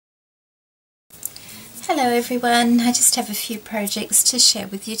Hello everyone, I just have a few projects to share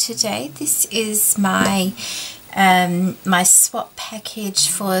with you today. This is my my swap package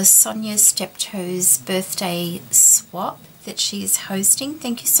for Sonia Steptoe's birthday swap that she is hosting.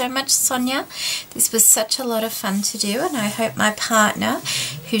 Thank you so much, Sonia. This was such a lot of fun to do, and I hope my partner,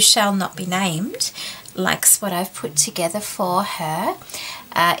 who shall not be named, likes what I've put together for her.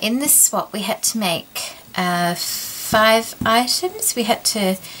 In this swap we had to make 5 items. We had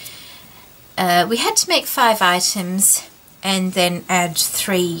to make 5 items and then add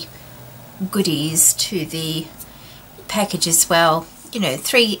 3 goodies to the package as well. You know,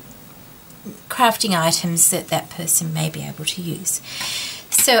 3 crafting items that that person may be able to use.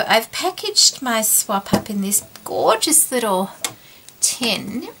 So I've packaged my swap up in this gorgeous little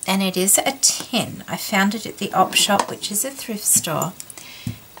tin, and it is a tin. I found it at the Op Shop, which is a thrift store.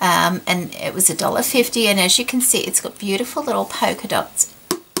 And it was $1.50, and as you can see it's got beautiful little polka dots,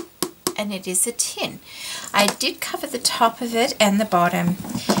 and it is a tin. I did cover the top of it and the bottom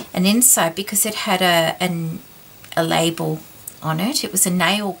and inside because it had a label on it. It was a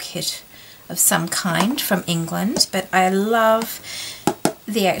nail kit of some kind from England, but I love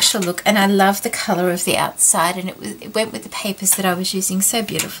the actual look and I love the colour of the outside, and it went with the papers that I was using so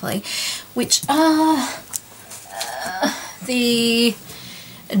beautifully, which are the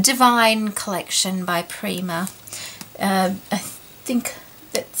Divine Collection by Prima. I think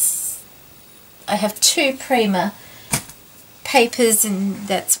I have 2 Prima papers and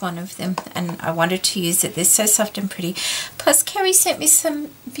that's one of them, and I wanted to use it. They're so soft and pretty. Plus Kerry sent me some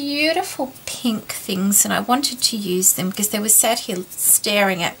beautiful pink things and I wanted to use them because they were sat here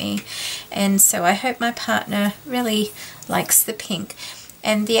staring at me, and so I hope my partner really likes the pink.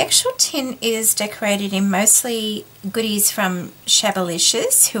 And the actual tin is decorated in mostly goodies from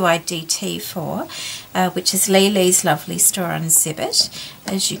Shabalicious, who I DT for, which is Lily's lovely store on Zibbet.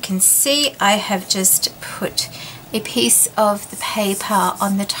 As you can see, I have just put a piece of the paper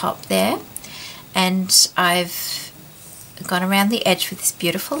on the top there, and I've gone around the edge with this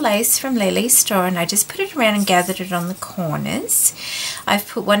beautiful lace from Lily's store, and I just put it around and gathered it on the corners. I've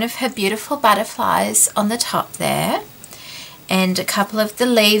put one of her beautiful butterflies on the top there, and a couple of the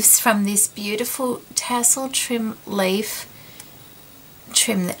leaves from this beautiful tassel trim leaf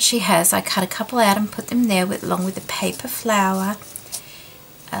trim that she has. I cut a couple out and put them there along with a paper flower,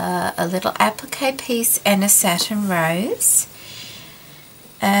 a little applique piece and a satin rose.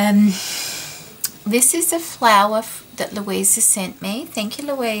 This is a flower that Louisa sent me. Thank you,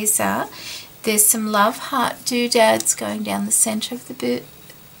 Louisa. There's some love heart doodads going down the center of the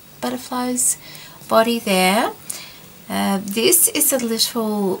butterfly's body there. This is a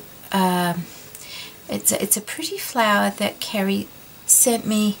little, it's a pretty flower that Kerry sent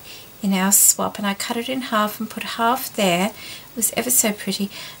me in our swap, and I cut it in half and put half there. It was ever so pretty,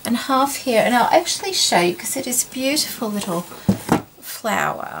 and half here, and I'll actually show you because it is a beautiful little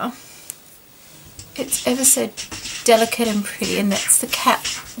flower. It's ever so delicate and pretty, and that's the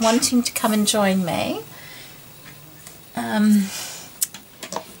cat wanting to come and join me.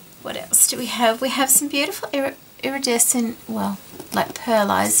 What else do we have? We have some beautiful iridescent, well, like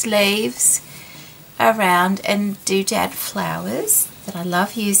pearlized leaves around, and doodad flowers that I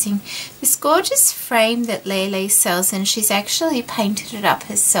love using. This gorgeous frame that Lele sells, and she's actually painted it up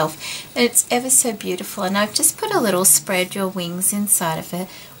herself, and it's ever so beautiful, and I've just put a little spread your wings inside of it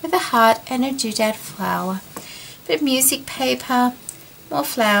with a heart and a doodad flower. Bit of music paper, more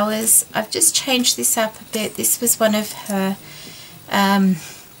flowers. I've just changed this up a bit. This was one of her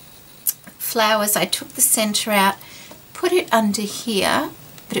flowers. I took the center out, put it under here,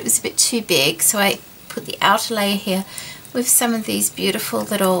 but it was a bit too big, so I put the outer layer here with some of these beautiful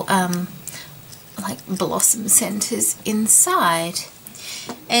little like blossom centers inside.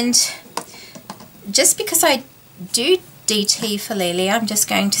 And just because I do DT for Lily, I'm just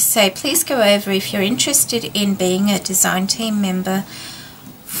going to say please go over if you're interested in being a design team member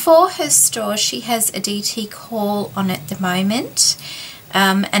for her store. She has a DT call on at the moment.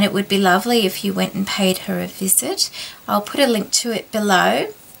 And it would be lovely if you went and paid her a visit. I'll put a link to it below.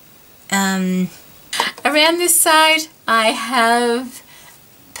 Around this side I have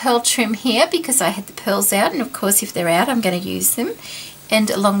pearl trim here because I had the pearls out, and of course if they're out I'm going to use them. And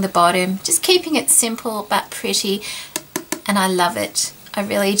along the bottom, just keeping it simple but pretty, and I love it. I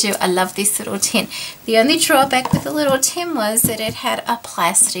really do. I love this little tin. The only drawback with the little tin was that it had a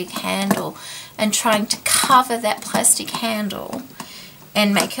plastic handle, and trying to cover that plastic handle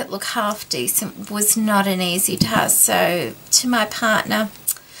and make it look half decent was not an easy task. So to my partner,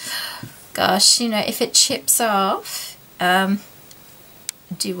 gosh, you know, if it chips off,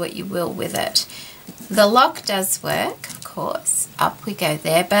 do what you will with it. The lock does work, of course. Up we go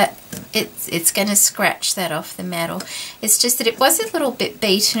there, but it's going to scratch that off the metal. It's just that it was a little bit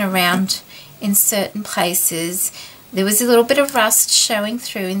beaten around in certain places. There was a little bit of rust showing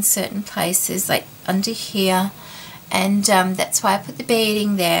through in certain places, like under here, and that's why I put the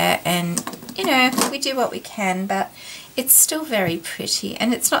beading there. And you know, we do what we can, but it's still very pretty,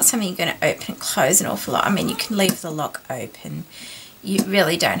 and it's not something you're going to open and close an awful lot. I mean, you can leave the lock open. You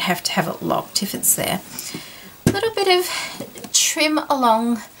really don't have to have it locked if it's there. A little bit of trim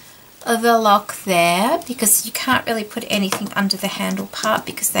along the lock there, because you can't really put anything under the handle part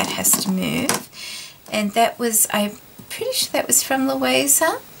because that has to move. And that was, I'm pretty sure that was from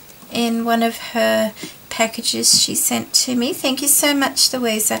Louisa in one of her packages she sent to me. Thank you so much,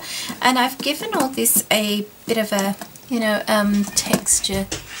 Louisa. And I've given all this a bit of a, you know, texture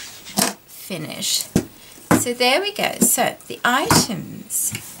finish. So there we go. So the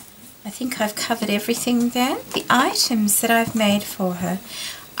items, I think I've covered everything there. The items that I've made for her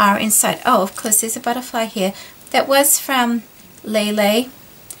are inside. Oh, of course, there's a butterfly here. That was from Lele.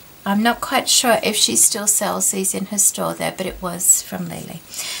 I'm not quite sure if she still sells these in her store there, but it was from Lele.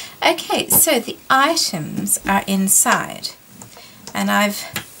 Okay, so the items are inside, and I've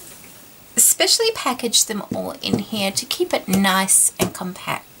especially packaged them all in here to keep it nice and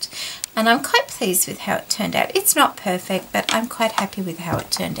compact. And I'm quite pleased with how it turned out. It's not perfect, but I'm quite happy with how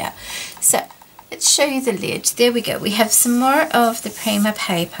it turned out. So let's show you the lid. There we go. We have some more of the Prima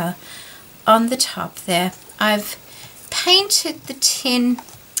paper on the top there. I've painted the tin.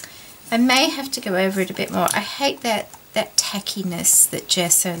 I may have to go over it a bit more. I hate that tackiness that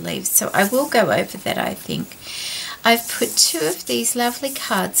gesso leaves, so I will go over that, I think. I've put 2 of these lovely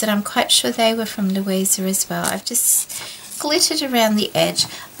cards, and I'm quite sure they were from Louisa as well. I've just glittered around the edge.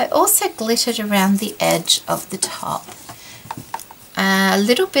 I also glittered around the edge of the top. A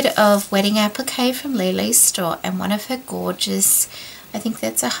little bit of wedding applique from Lele's store, and one of her gorgeous, I think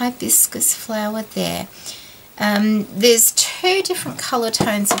that's a hibiscus flower there. There's 2 different color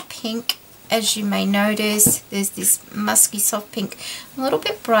tones of pink, as you may notice. There's this musky soft pink, a little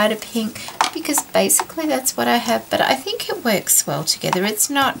bit brighter pink, because basically that's what I have, but I think it works well together. It's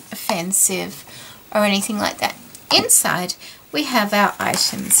not offensive or anything like that. Inside we have our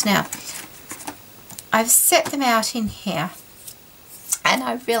items. Now I've set them out in here, and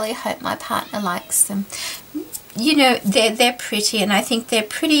I really hope my partner likes them. You know, they're pretty, and I think they're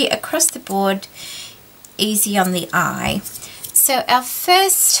pretty across the board, easy on the eye. So our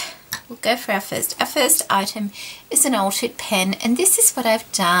first, we'll go for our first. Our first item is an altered pen, and this is what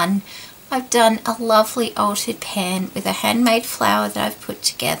I've done. I've done a lovely altered pen with a handmade flower that I've put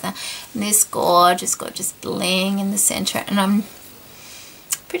together, and this gorgeous, gorgeous bling in the center. And I'm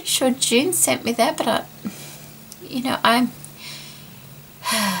pretty sure June sent me that, but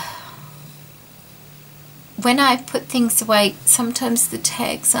when I put things away, sometimes the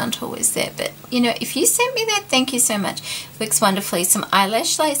tags aren't always there, but you know, if you sent me that, thank you so much. Works wonderfully. Some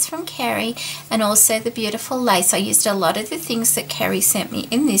eyelash lace from Kerry, and also the beautiful lace. I used a lot of the things that Kerry sent me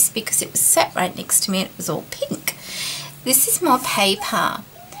in this because it was sat right next to me and it was all pink. This is more paper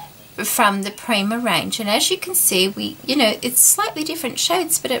from the Prima range, and as you can see, it's slightly different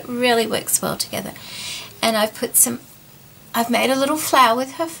shades, but it really works well together. And I've made a little flower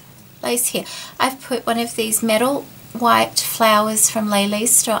with her lace here. I've put one of these metal white flowers from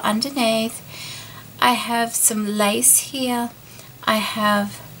Lele's store underneath. I have some lace here. I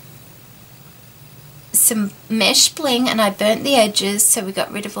have some mesh bling, and I burnt the edges, so we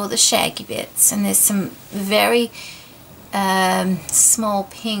got rid of all the shaggy bits. And there's some very small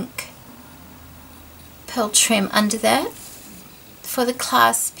pink pearl trim under that. For the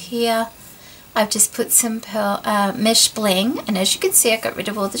clasp here, I've just put some pearl mesh bling, and as you can see, I got rid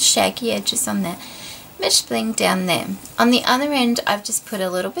of all the shaggy edges on that. Mesh bling down there. On the other end, I've just put a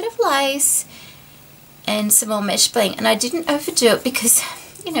little bit of lace and some more mesh bling, and I didn't overdo it because,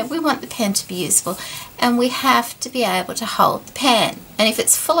 you know, we want the pen to be usable, and we have to be able to hold the pen, and if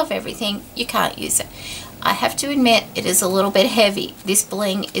it's full of everything, you can't use it. I have to admit, it is a little bit heavy. This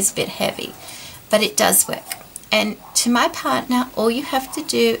bling is a bit heavy, but it does work. And to my partner, all you have to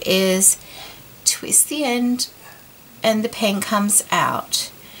do is twist the end and the pen comes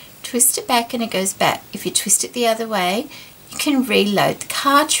out. Twist it back and it goes back. If you twist it the other way, you can reload the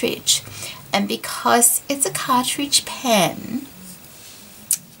cartridge. And because it's a cartridge pen,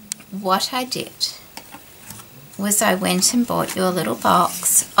 what I did was I went and bought you a little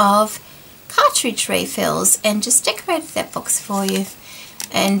box of cartridge refills and just decorated that box for you.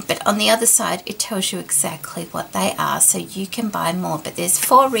 But on the other side, it tells you exactly what they are, so you can buy more. But there's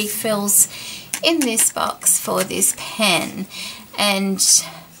 4 refills in this box for this pen, and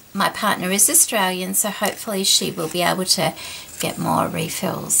my partner is Australian, so hopefully she will be able to get more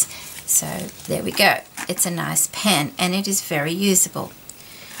refills. So there we go. It's a nice pen and it is very usable.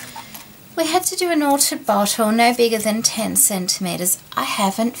 We had to do an altered bottle, no bigger than 10 centimetres. I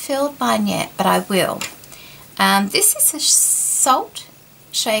haven't filled mine yet, but I will. This is a salt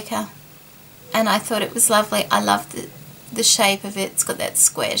shaker and I thought it was lovely. I love the shape of it. It's got that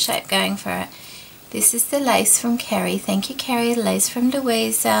square shape going for it. This is the lace from Kerry. Thank you, Kerry. Lace from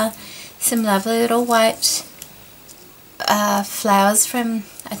Louisa. Some lovely little white flowers from,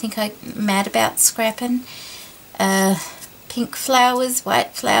 I think I'm mad about scrapping. Pink flowers,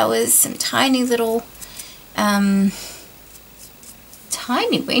 white flowers, some tiny little, tiny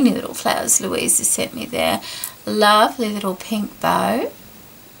weeny little flowers Louisa sent me there. Lovely little pink bow.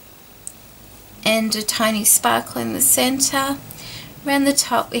 And a tiny sparkle in the centre. Around the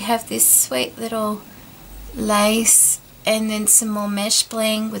top we have this sweet little lace and then some more mesh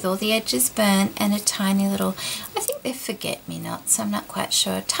bling with all the edges burnt and a tiny little, I think they're forget-me-nots, I'm not quite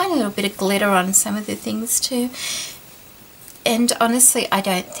sure, a tiny little bit of glitter on some of the things too. And honestly, I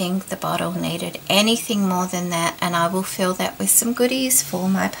don't think the bottle needed anything more than that, and I will fill that with some goodies for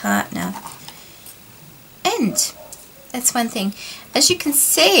my partner. And that's one thing. As you can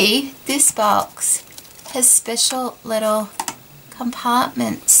see, this box has special little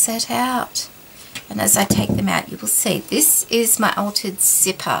compartments set out. And as I take them out, you will see this is my altered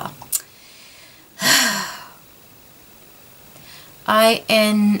zipper. I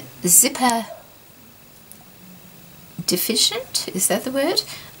am zipper deficient, is that the word?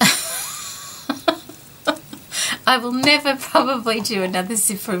 I will never probably do another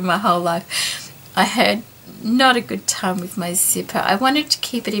zipper in my whole life. I had not a good time with my zipper. I wanted to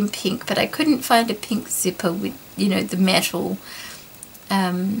keep it in pink, but I couldn't find a pink zipper with, you know, the metal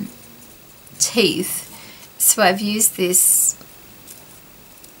teeth. So I've used this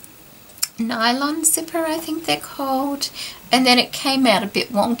nylon zipper, I think they're called, and then it came out a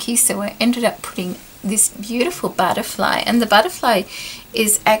bit wonky, so I ended up putting this beautiful butterfly, and the butterfly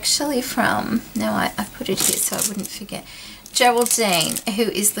is actually from, now I put it here so I wouldn't forget, Geraldine, who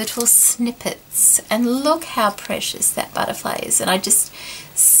is Little Snippets, and look how precious that butterfly is. And I just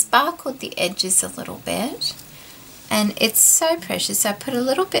sparkled the edges a little bit and it's so precious. I put a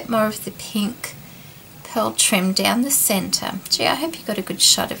little bit more of the pink pearl trim down the center. Gee, I hope you got a good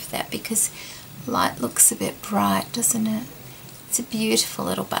shot of that because light looks a bit bright, doesn't it? It's a beautiful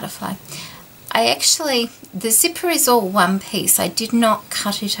little butterfly. The zipper is all one piece. I did not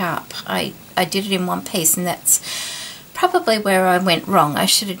cut it up. I did it in one piece, and that's probably where I went wrong. I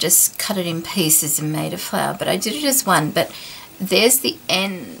should have just cut it in pieces and made a flower, but I did it as one. But there's the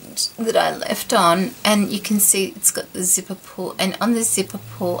end that I left on, and you can see it's got the zipper pull, and on the zipper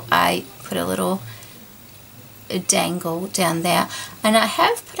pull I put a little dangle down there, and I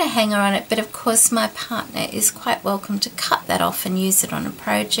have put a hanger on it, but of course my partner is quite welcome to cut that off and use it on a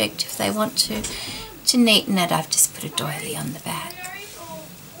project if they want to neaten it. I've just put a doily on the back.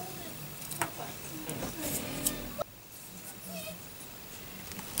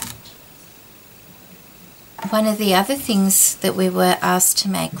 One of the other things that we were asked to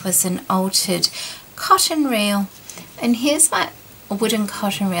make was an altered cotton reel, and here's my wooden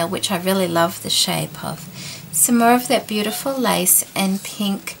cotton reel, which I really love the shape of. Some more of that beautiful lace and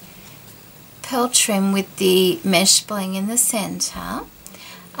pink pearl trim with the mesh bling in the center.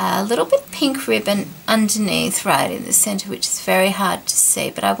 A little bit pink ribbon underneath right in the center, which is very hard to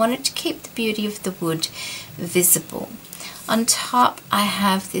see, but I wanted to keep the beauty of the wood visible. On top I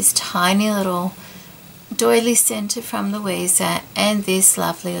have this tiny little doily center from Louisa and this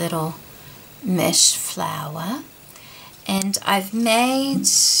lovely little mesh flower. And I've made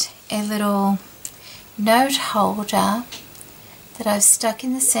a little note holder that I've stuck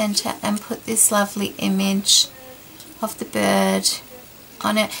in the center and put this lovely image of the bird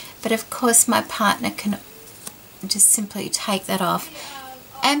on it, but of course my partner can just simply take that off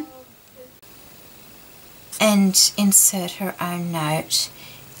and insert her own note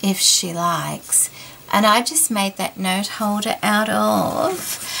if she likes. And I just made that note holder out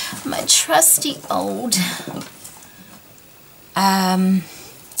of my trusty old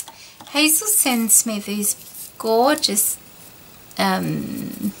Hazel sends me these gorgeous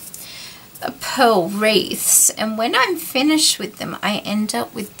pearl wreaths, and when I'm finished with them I end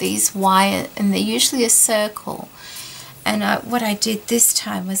up with these wire, and they're usually a circle. And what I did this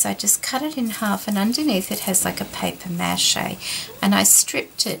time was I just cut it in half, and underneath it has like a paper mache, and I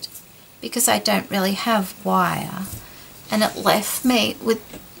stripped it because I don't really have wire, and it left me with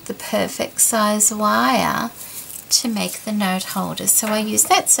the perfect size wire to make the note holder. So I use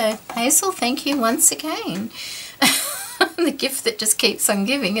that. So Hazel, thank you once again. The gift that just keeps on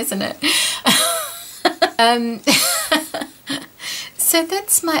giving, isn't it? So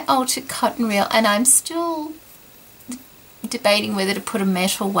that's my altered cotton reel, and I'm still debating whether to put a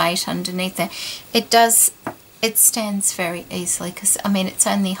metal weight underneath there. It stands very easily because, I mean, it's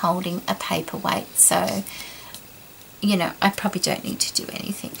only holding a paperweight, so, you know, I probably don't need to do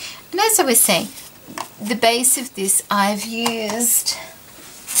anything. And as I was saying, the base of this, I've used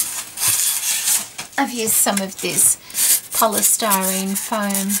some of this polystyrene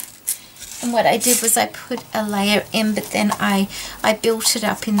foam. And what I did was I put a layer in, but then I built it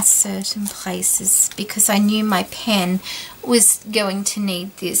up in certain places because I knew my pen was going to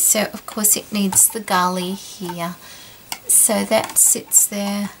need this. So of course it needs the gully here. So that sits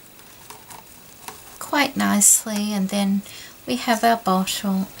there quite nicely, and then we have our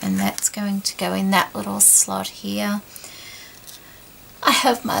bottle, and that's going to go in that little slot here. I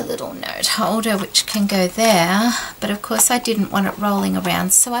have my little note holder which can go there, but of course I didn't want it rolling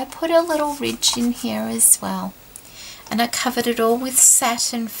around, so I put a little ridge in here as well. And I covered it all with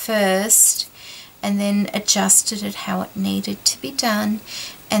satin first, and then adjusted it how it needed to be done.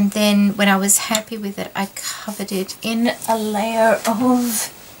 And then when I was happy with it, I covered it in a layer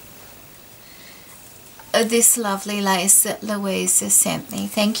of this lovely lace that Louisa sent me.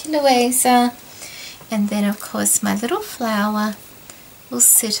 Thank you, Louisa. And then of course my little flower will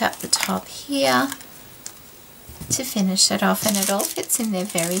sit up the top here to finish it off, and it all fits in there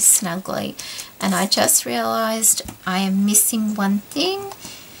very snugly. And I just realized I am missing one thing,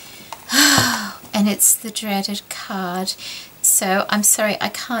 and it's the dreaded card. So I'm sorry I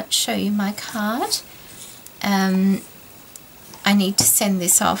can't show you my card. I need to send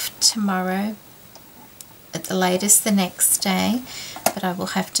this off tomorrow, at the latest the next day, but I will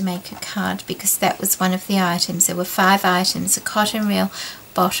have to make a card because that was one of the items. There were 5 items: a cotton reel,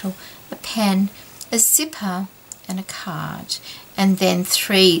 bottle, a pen, a zipper, and a card, and then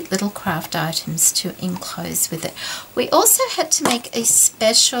 3 little craft items to enclose with it. We also had to make a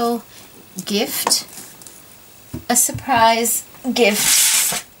special gift, a surprise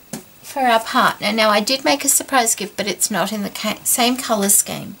gift for our partner. Now I did make a surprise gift, but it's not in the same colour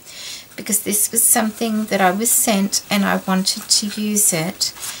scheme, because this was something that I was sent and I wanted to use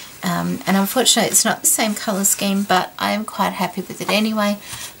it. And unfortunately it's not the same colour scheme, but I am quite happy with it anyway.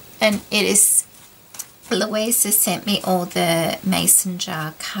 And it is, Louisa sent me all the mason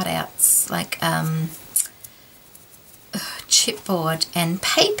jar cutouts, like chipboard and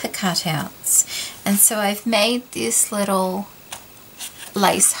paper cutouts. And so I've made this little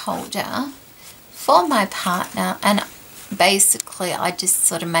lace holder for my partner, and basically I just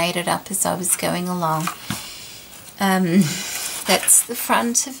sort of made it up as I was going along. That's the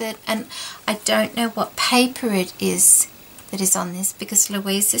front of it, and I don't know what paper it is that is on this because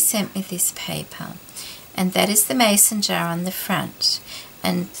Louisa sent me this paper, and that is the mason jar on the front.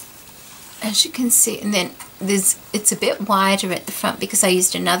 And as you can see, and then it's a bit wider at the front because I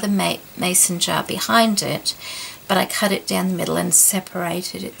used another mason jar behind it, but I cut it down the middle and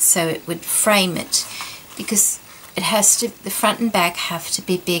separated it so it would frame it, because it has to, the front and back have to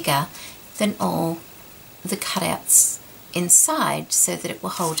be bigger than all the cutouts inside so that it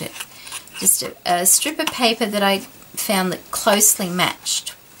will hold it. Just a strip of paper that I found that closely matched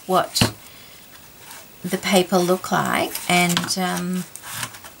what the paper looked like, and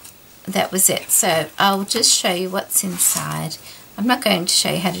that was it. So I'll just show you what's inside. I'm not going to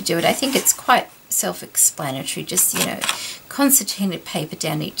show you how to do it. I think it's quite self-explanatory. Just, you know, concertina paper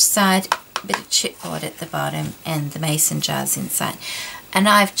down each side, a bit of chipboard at the bottom, and the mason jars inside. And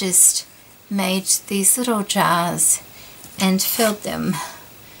I've just made these little jars and filled them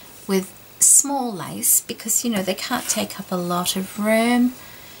with small lace because, you know, they can't take up a lot of room.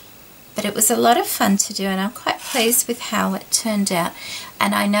 But it was a lot of fun to do, and I'm quite pleased with how it turned out.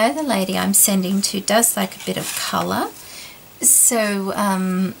 And I know the lady I'm sending to does like a bit of colour, so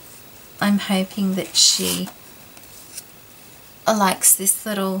I'm hoping that she likes this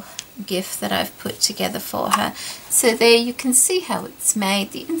little gift that I've put together for her. So there you can see how it's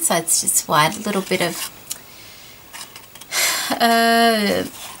made. The inside's just white, a little bit of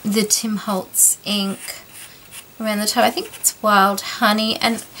the Tim Holtz ink around the top. I think it's Wild Honey,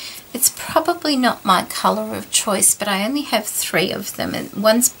 and it's probably not my colour of choice, but I only have 3 of them, and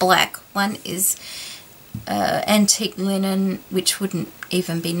one's black, one is antique linen, which wouldn't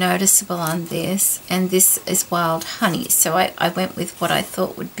even be noticeable on this, and this is Wild Honey. So I went with what I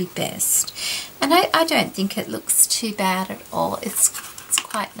thought would be best, and I don't think it looks too bad at all. It's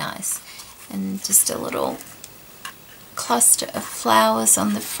quite nice, and just a little cluster of flowers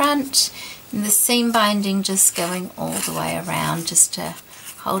on the front, and the seam binding just going all the way around just to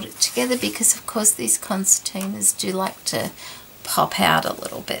hold it together, because of course these concertinas do like to pop out a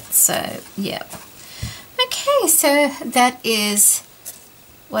little bit. So yeah. Okay, so that is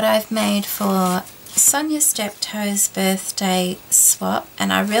what I've made for Sonia Steptoe's birthday swap,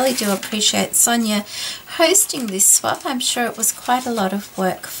 and I really do appreciate Sonia hosting this swap. I'm sure it was quite a lot of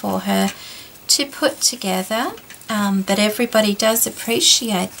work for her to put together, but everybody does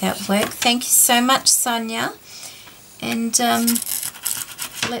appreciate that work. Thank you so much, Sonia, and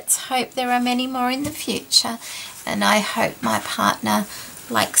let's hope there are many more in the future, and I hope my partner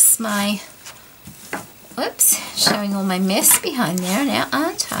likes my, whoops, showing all my mess behind there now,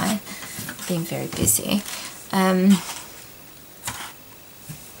 aren't I? Been very busy. I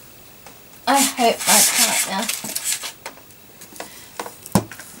hope my partner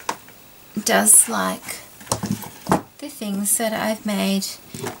does like the things that I've made,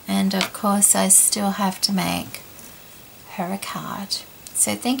 and of course I still have to make her a card.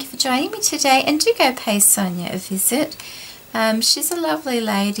 So thank you for joining me today, and do go pay Sonia a visit. She's a lovely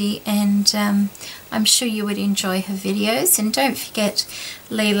lady, and I'm sure you would enjoy her videos. And don't forget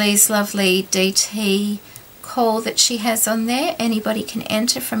Lily's lovely DT call that she has on there. Anybody can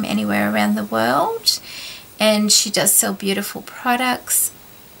enter from anywhere around the world, and she does sell beautiful products.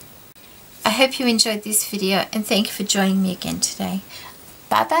 I hope you enjoyed this video, and thank you for joining me again today.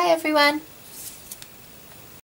 Bye bye everyone.